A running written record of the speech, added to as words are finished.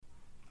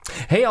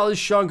Hey, all, this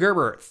is Sean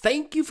Gerber.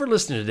 Thank you for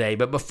listening today,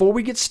 but before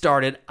we get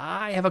started,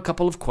 I have a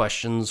couple of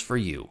questions for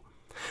you.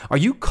 Are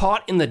you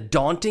caught in the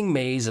daunting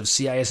maze of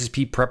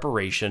CISSP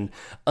preparation,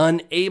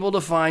 unable to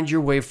find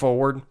your way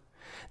forward?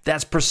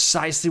 That's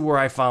precisely where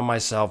I found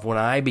myself when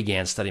I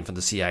began studying for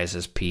the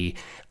CISSP.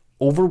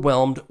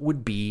 Overwhelmed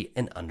would be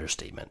an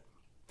understatement.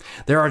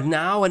 There are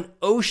now an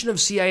ocean of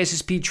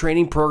CISSP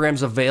training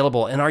programs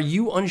available, and are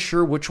you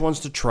unsure which ones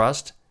to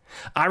trust?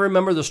 I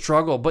remember the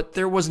struggle, but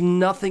there was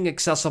nothing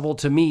accessible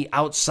to me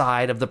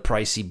outside of the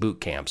pricey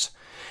boot camps.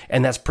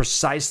 And that's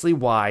precisely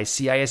why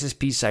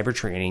CISSP Cyber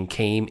Training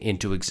came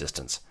into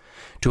existence,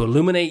 to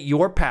illuminate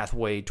your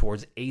pathway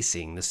towards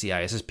acing the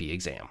CISSP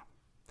exam.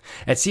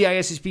 At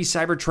CISSP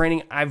Cyber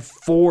Training, I've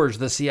forged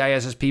the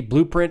CISSP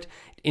blueprint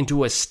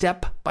into a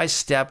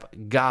step-by-step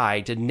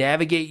guide to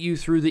navigate you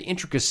through the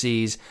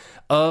intricacies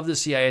of the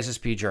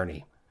CISSP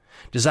journey,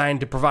 designed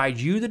to provide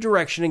you the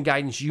direction and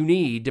guidance you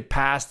need to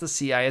pass the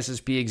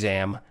CISSP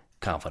exam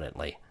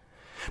confidently.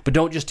 But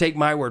don't just take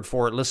my word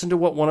for it. Listen to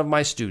what one of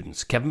my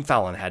students, Kevin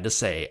Fallon, had to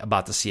say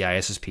about the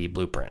CISSP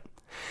blueprint.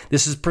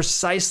 This is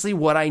precisely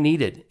what I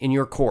needed in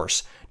your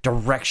course: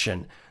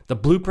 direction. The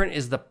blueprint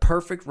is the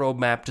perfect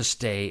roadmap to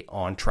stay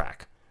on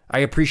track. I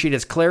appreciate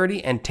its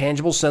clarity and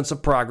tangible sense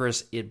of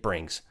progress it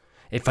brings.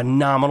 A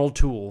phenomenal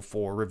tool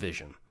for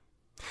revision.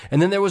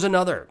 And then there was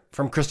another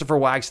from Christopher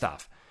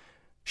Wagstaff.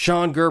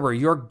 Sean Gerber,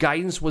 your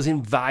guidance was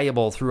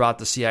invaluable throughout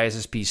the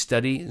CISSP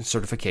study and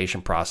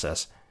certification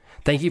process.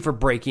 Thank you for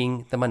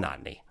breaking the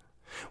monotony.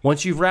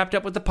 Once you've wrapped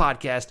up with the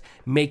podcast,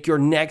 make your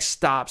next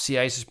stop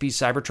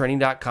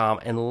CISSPcybertraining.com,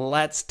 and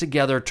let's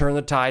together turn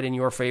the tide in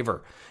your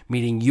favor,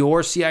 meeting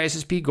your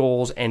CISSP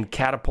goals and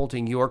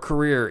catapulting your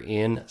career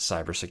in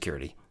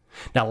cybersecurity.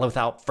 Now,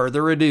 without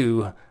further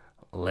ado,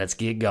 let's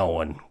get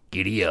going.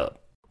 Giddy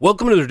up.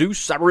 Welcome to the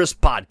Reduce Cyber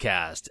Risk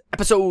Podcast,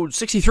 episode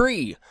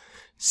 63.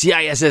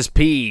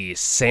 CISSP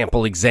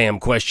Sample Exam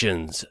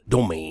Questions,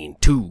 Domain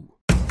 2.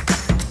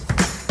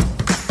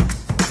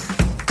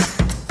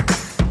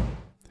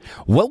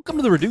 Welcome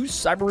to the Reduce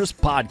Cyber Risk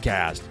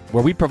Podcast,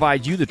 where we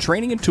provide you the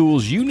training and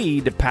tools you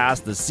need to pass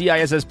the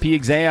CISSP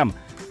exam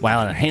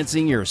while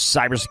enhancing your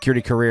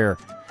cybersecurity career.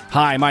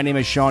 Hi, my name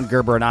is Sean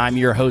Gerber, and I'm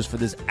your host for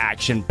this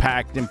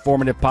action-packed,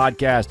 informative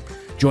podcast.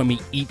 Join me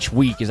each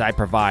week as I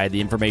provide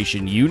the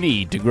information you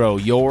need to grow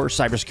your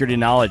cybersecurity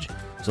knowledge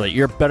so that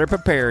you're better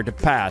prepared to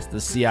pass the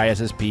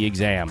CISSP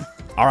exam.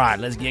 All right,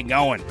 let's get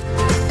going.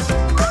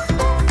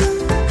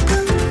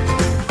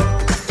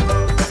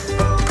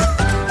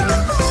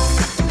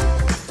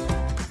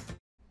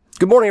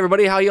 Good morning,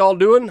 everybody. How you all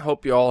doing?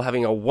 Hope you're all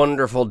having a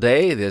wonderful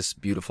day, this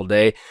beautiful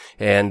day.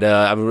 And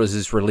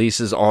this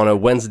releases on a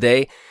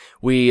Wednesday.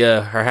 We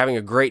are having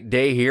a great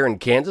day here in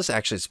Kansas.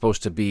 Actually, it's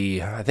supposed to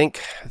be, I think,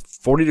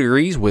 40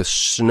 degrees with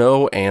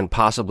snow and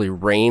possibly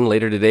rain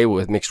later today,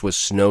 mixed with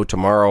snow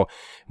tomorrow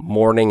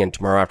morning and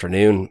tomorrow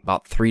afternoon.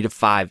 About 3 to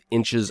 5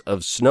 inches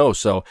of snow,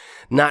 so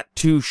not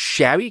too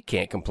shabby.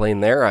 Can't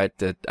complain there.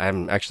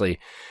 I'm actually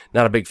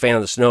not a big fan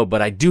of the snow,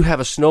 but I do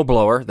have a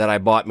snowblower that I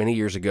bought many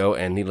years ago,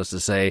 and needless to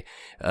say,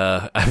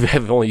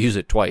 I've only used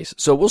it twice.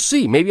 So we'll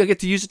see. Maybe I'll get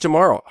to use it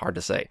tomorrow. Hard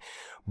to say.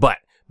 But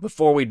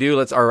before we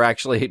do, as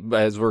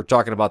we're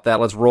talking about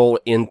that, let's roll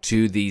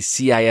into the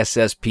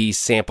CISSP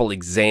sample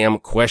exam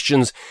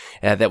questions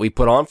that we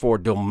put on for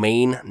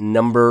domain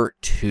number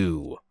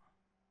 2.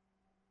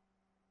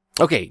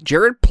 Okay,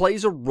 Jared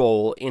plays a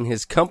role in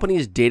his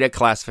company's data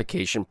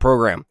classification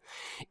program.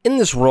 In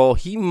this role,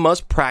 he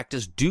must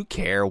practice due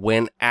care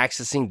when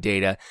accessing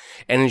data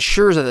and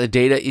ensures that the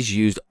data is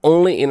used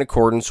only in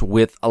accordance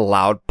with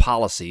allowed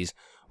policies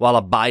while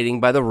abiding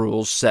by the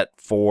rules set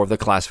for the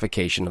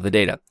classification of the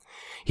data.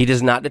 He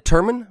does not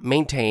determine,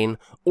 maintain,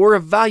 or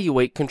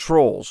evaluate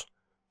controls.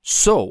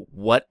 So,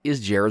 what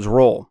is Jared's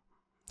role?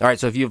 All right,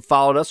 so if you've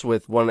followed us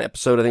with one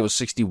episode, I think it was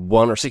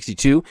 61 or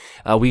 62,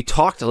 we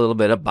talked a little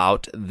bit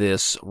about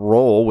this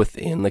role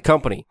within the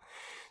company.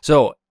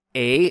 So,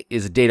 A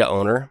is data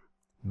owner,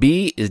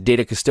 B is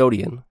data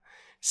custodian,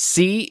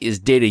 C is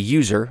data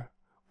user,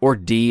 or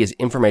D is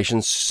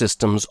information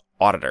systems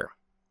auditor.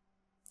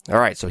 All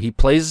right, so he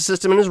plays the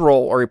system in his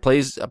role, or he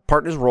plays a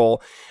part in his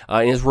role.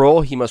 In his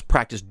role, he must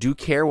practice due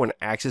care when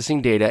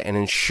accessing data and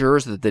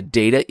ensures that the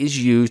data is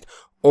used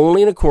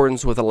only in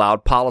accordance with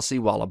allowed policy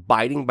while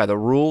abiding by the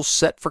rules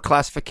set for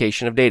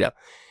classification of data.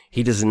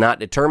 He does not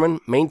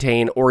determine,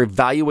 maintain, or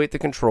evaluate the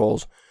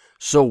controls.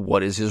 So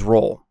what is his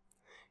role?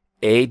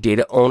 A,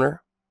 data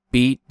owner,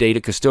 B, data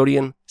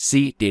custodian,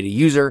 C, data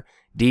user,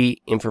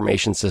 D,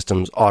 information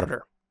systems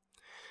auditor.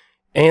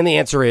 And the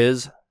answer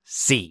is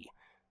C.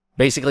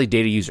 Basically,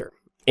 data user.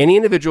 Any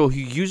individual who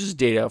uses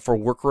data for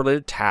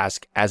work-related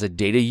tasks as a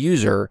data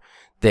user,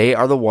 they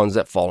are the ones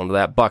that fall into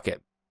that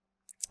bucket.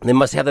 They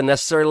must have the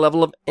necessary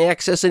level of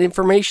access and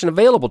information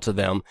available to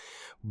them,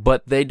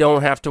 but they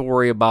don't have to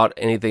worry about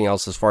anything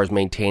else as far as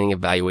maintaining,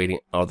 evaluating,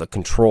 or the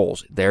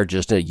controls. They're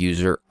just a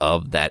user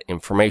of that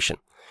information.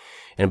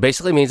 And it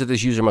basically means that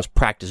this user must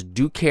practice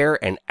due care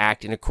and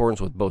act in accordance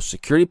with both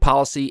security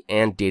policy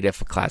and data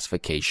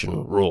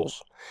classification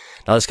rules.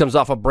 Now, this comes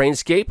off of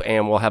Brainscape,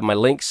 and we'll have my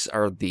links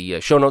or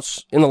the show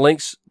notes in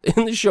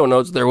the show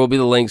notes. There will be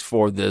the links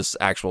for this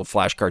actual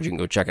flashcard. You can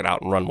go check it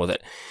out and run with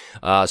it.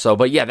 But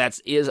that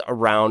is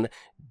around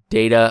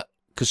data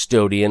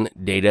custodian,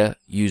 data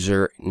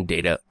user, and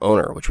data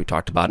owner, which we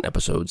talked about in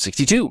episode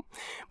 62.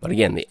 But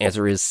again, the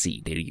answer is C,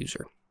 data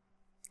user.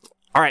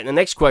 All right, the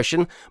next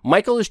question.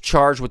 Michael is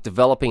charged with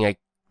developing a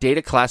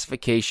data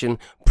classification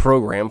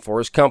program for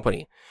his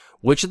company.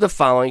 Which of the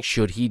following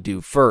should he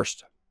do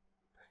first?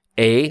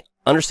 A,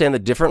 understand the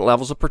different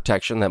levels of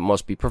protection that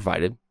must be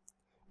provided.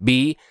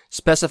 B,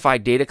 specify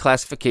data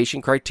classification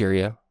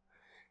criteria.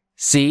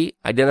 C,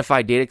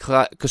 identify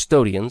data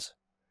custodians.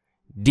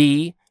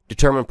 D,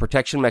 determine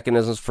protection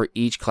mechanisms for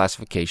each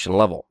classification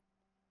level.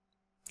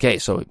 Okay,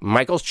 so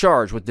Michael's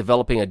charged with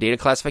developing a data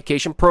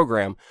classification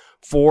program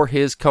for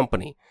his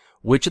company.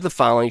 Which of the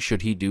following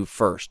should he do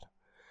first?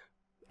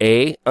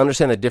 A,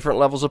 understand the different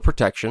levels of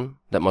protection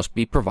that must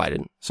be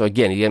provided. So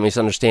again, he needs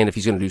to understand if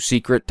he's going to do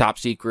secret, top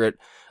secret,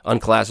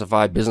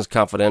 unclassified, business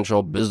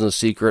confidential, business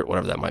secret,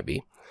 whatever that might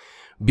be.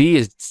 B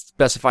is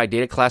specify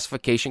data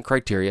classification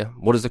criteria.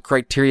 What is the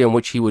criteria in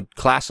which he would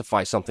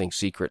classify something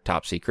secret,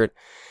 top secret?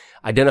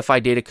 Identify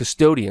data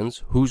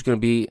custodians, who's going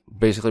to be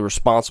basically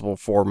responsible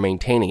for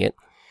maintaining it.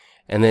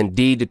 And then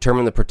D,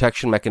 determine the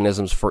protection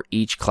mechanisms for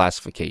each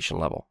classification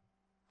level.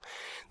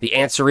 The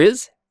answer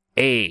is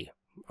A.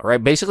 All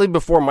right. Basically,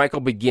 before Michael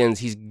begins,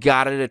 he's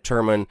got to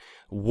determine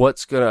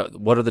what are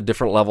the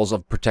different levels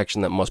of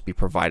protection that must be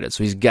provided.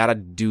 So he's got to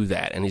do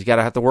that, and he's got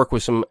to have to work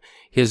with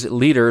his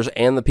leaders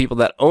and the people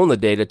that own the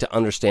data to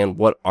understand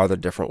what are the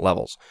different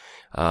levels.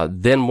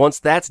 Then once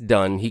that's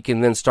done, he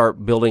can then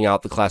start building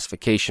out the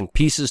classification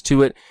pieces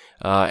to it,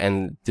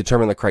 and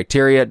determine the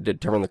criteria,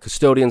 determine the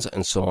custodians,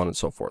 and so on and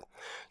so forth.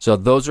 So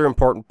those are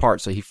important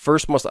parts. So he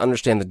first must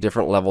understand the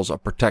different levels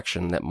of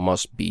protection that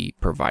must be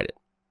provided.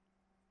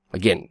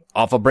 Again,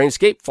 off of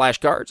Brainscape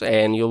flashcards,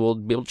 and you will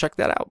be able to check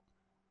that out.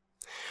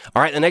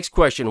 All right, the next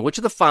question. Which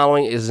of the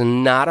following is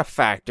not a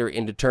factor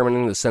in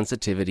determining the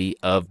sensitivity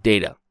of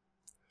data?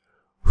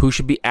 Who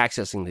should be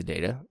accessing the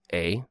data?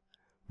 A.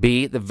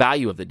 B, the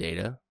value of the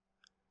data.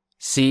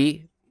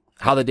 C,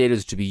 how the data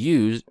is to be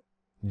used.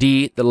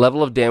 D, the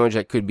level of damage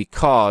that could be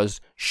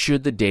caused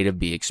should the data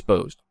be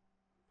exposed.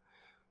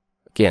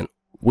 Again,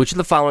 which of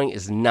the following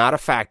is not a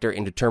factor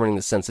in determining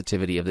the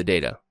sensitivity of the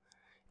data?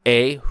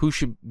 A, who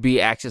should be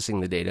accessing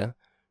the data.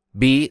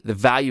 B, the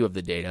value of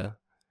the data.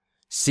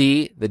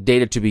 C, the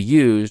data to be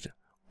used.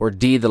 Or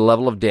D, the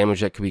level of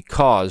damage that could be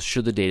caused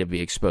should the data be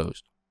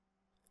exposed.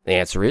 The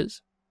answer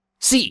is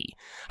C.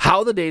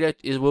 How the data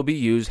will be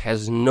used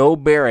has no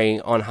bearing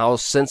on how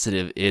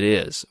sensitive it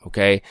is,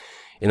 okay?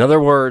 In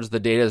other words, the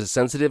data is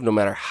sensitive no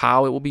matter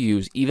how it will be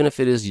used, even if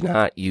it is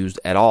not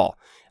used at all.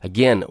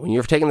 Again, when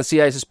you're taking the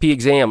CISSP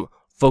exam,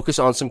 focus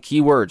on some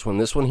keywords. When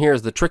this one here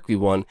is the tricky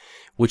one,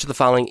 which of the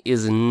following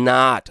is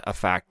not a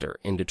factor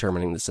in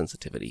determining the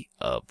sensitivity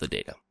of the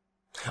data?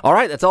 All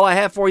right, that's all I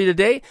have for you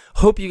today.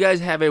 Hope you guys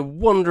have a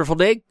wonderful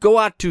day. Go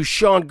out to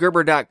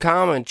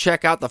SeanGerber.com and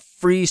check out the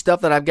free stuff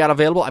that I've got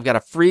available. I've got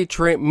a free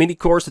mini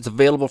course that's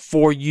available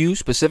for you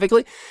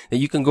specifically that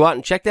you can go out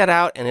and check that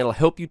out, and it'll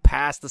help you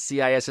pass the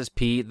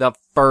CISSP the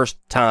first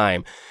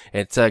time.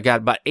 It's got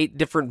about 8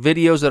 different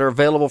videos that are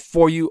available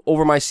for you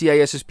over my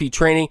CISSP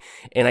training,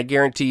 and I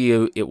guarantee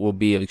you it will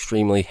be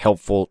extremely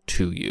helpful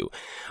to you.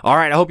 All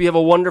right, I hope you have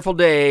a wonderful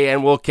day,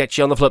 and we'll catch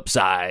you on the flip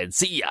side.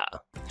 See ya.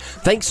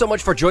 Thanks so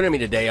much for joining me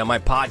today on my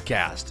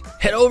podcast.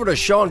 Head over to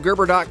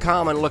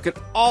SeanGerber.com and look at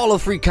all the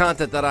free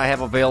content that I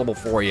have available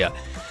for you.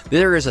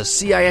 There is a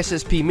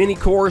CISSP mini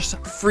course,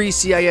 free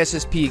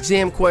CISSP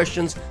exam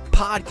questions,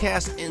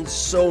 podcast, and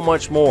so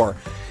much more.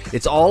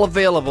 It's all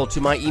available to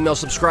my email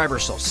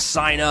subscribers, so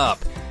sign up.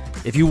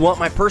 If you want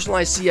my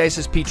personalized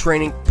CISSP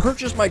training,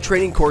 purchase my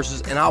training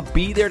courses, and I'll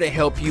be there to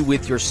help you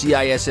with your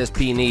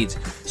CISSP needs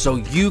so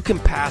you can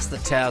pass the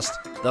test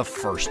the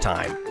first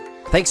time.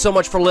 Thanks so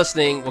much for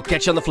listening. We'll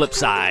catch you on the flip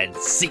side.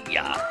 See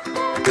ya.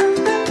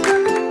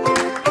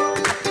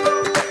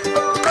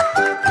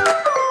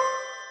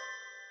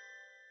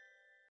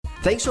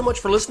 Thanks so much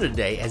for listening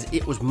today, as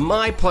it was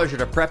my pleasure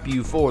to prep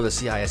you for the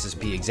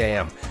CISSP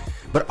exam.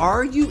 But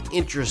are you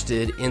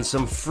interested in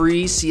some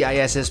free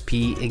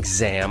CISSP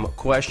exam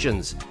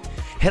questions?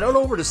 Head on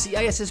over to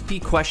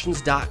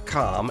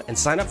CISSPquestions.com and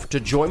sign up to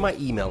join my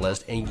email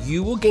list, and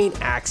you will gain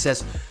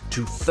access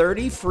to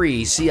 30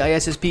 free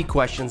CISSP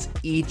questions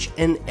each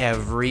and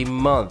every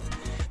month.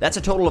 That's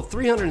a total of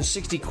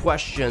 360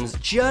 questions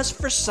just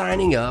for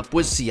signing up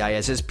with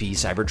CISSP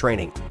Cyber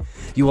Training.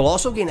 You will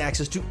also gain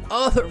access to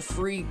other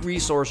free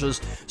resources,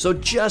 so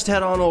just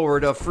head on over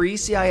to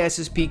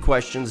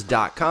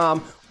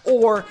freeCISSPquestions.com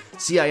or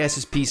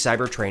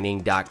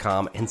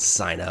CISSPcybertraining.com and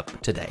sign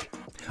up today.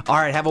 All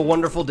right, have a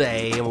wonderful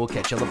day, and we'll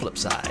catch you on the flip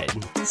side.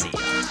 See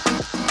ya.